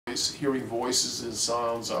hearing voices and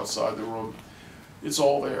sounds outside the room. It's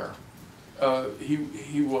all there.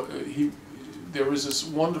 There was this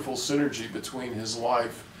wonderful synergy between his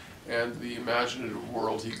life and the imaginative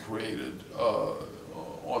world he created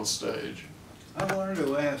on stage. I wanted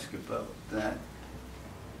to ask about that.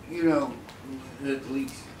 You know, at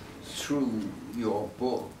least through your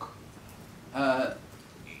book,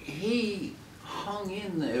 he hung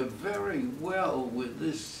in there very well with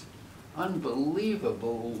this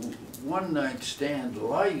unbelievable one-night stand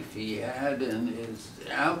life he had, and his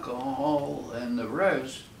alcohol and the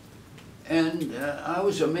rest. And I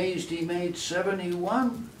was amazed he made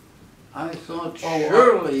 71. I thought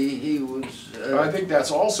surely he was... I think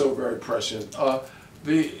that's also very prescient. I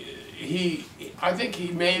think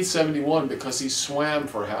he made 71 because he swam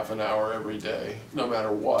for half an hour every day, no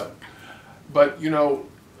matter what. But, you know,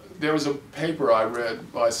 there was a paper I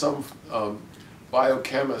read by some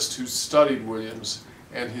biochemist who studied Williams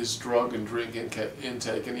and his drug and drink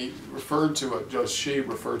intake, and he referred to it, just she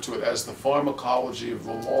referred to it as the pharmacology of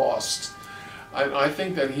the lost. And I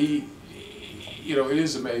think that he, you know, it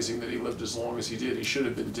is amazing that he lived as long as he did. He should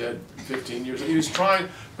have been dead 15 years. He was trying,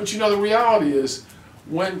 but you know, the reality is,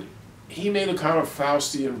 when he made a kind of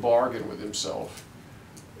Faustian bargain with himself,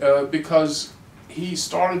 because he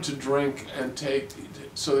started to drink and take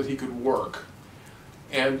so that he could work.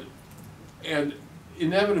 And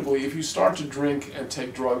inevitably, if you start to drink and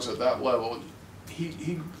take drugs at that level,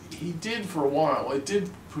 he did for a while. It did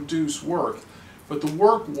produce work, but the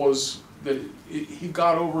work was that he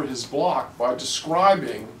got over his block by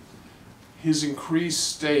describing his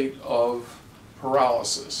increased state of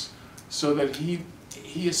paralysis, so that he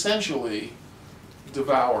essentially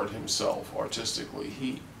devoured himself artistically.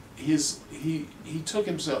 He took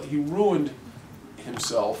himself, he ruined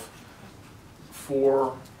himself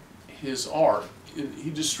for his art. He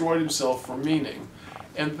destroyed himself for meaning.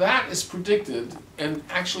 And that is predicted and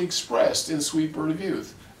actually expressed in Sweet Bird of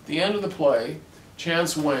Youth. At the end of the play,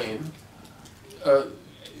 Chance Wayne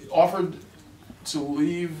offered to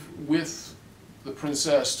leave with the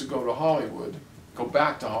princess to go to Hollywood, go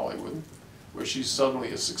back to Hollywood, where she's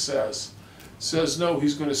suddenly a success, says no,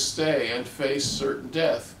 he's going to stay and face certain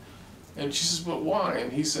death. And she says, but why?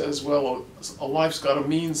 And he says, well, a life's got to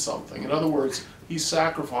mean something. In other words, he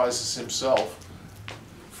sacrifices himself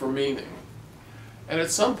for meaning. And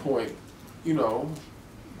at some point, you know,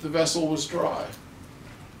 the vessel was dry.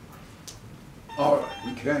 All right,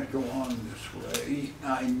 we can't go on this way.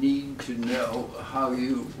 I need to know how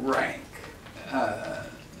you rank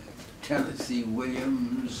Tennessee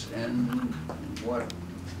Williams and what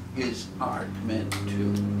his art meant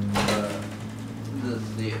to the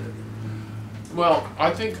theater. Well,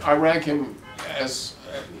 I think I rank him as,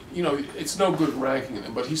 you know, it's no good ranking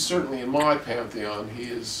him, but he's certainly in my pantheon, he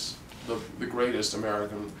is the greatest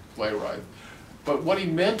American playwright. But what he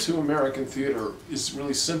meant to American theater is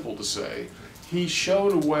really simple to say. He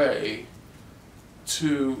showed a way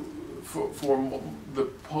for the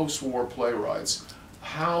post-war playwrights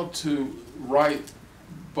how to write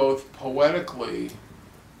both poetically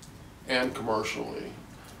and commercially.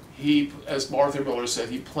 He, as Martha Miller said,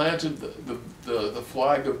 he planted the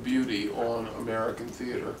flag of beauty on American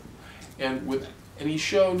theater, and he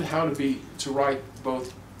showed how to write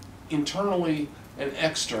both internally and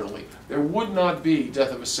externally. There would not be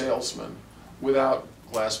Death of a Salesman without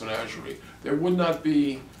Glass Menagerie. There would not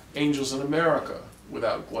be Angels in America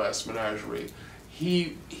without Glass Menagerie.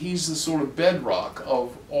 He's the sort of bedrock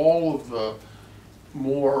of all of the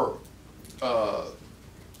more, I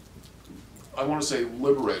want to say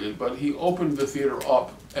liberated, but he opened the theater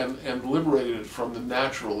up and liberated it from the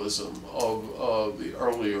naturalism of the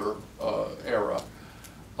earlier era,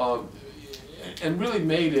 and really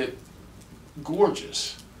made it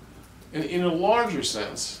gorgeous. In a larger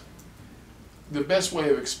sense, the best way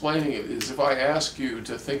of explaining it is if I ask you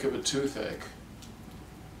to think of a toothache,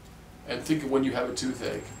 and think of when you have a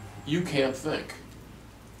toothache, you can't think,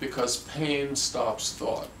 because pain stops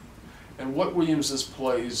thought. And what Williams's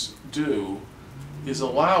plays do is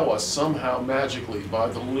allow us somehow magically, by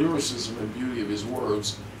the lyricism and beauty of his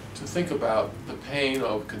words, to think about the pain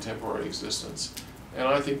of contemporary existence. And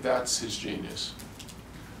I think that's his genius.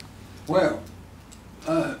 Well,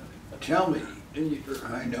 tell me,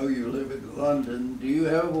 I know you live in London. Do you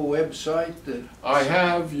have a website that... I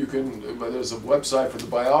have. You can. There's a website for the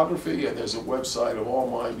biography, and there's a website of all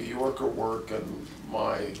my New Yorker work and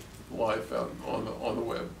my life out on the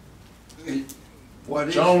web. What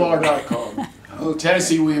is JohnLahr.com. Okay.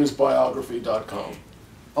 TennesseeWilliamsBiography.com.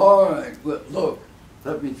 All right. Well, look,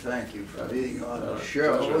 let me thank you for being on the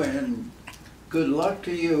show, pleasure. and good luck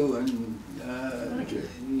to you and Thank you.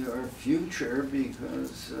 your future,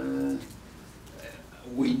 because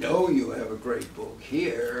we know you have a great book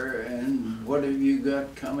here, and what have you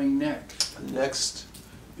got coming next? Next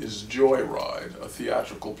is Joyride, a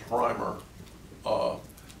theatrical primer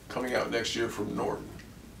coming out next year from Norton.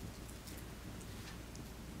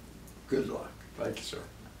 Good luck. Thank you, sir.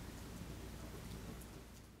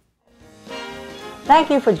 Thank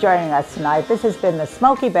you for joining us tonight. This has been the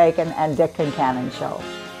Smoky Bacon and Dick Concannon Show.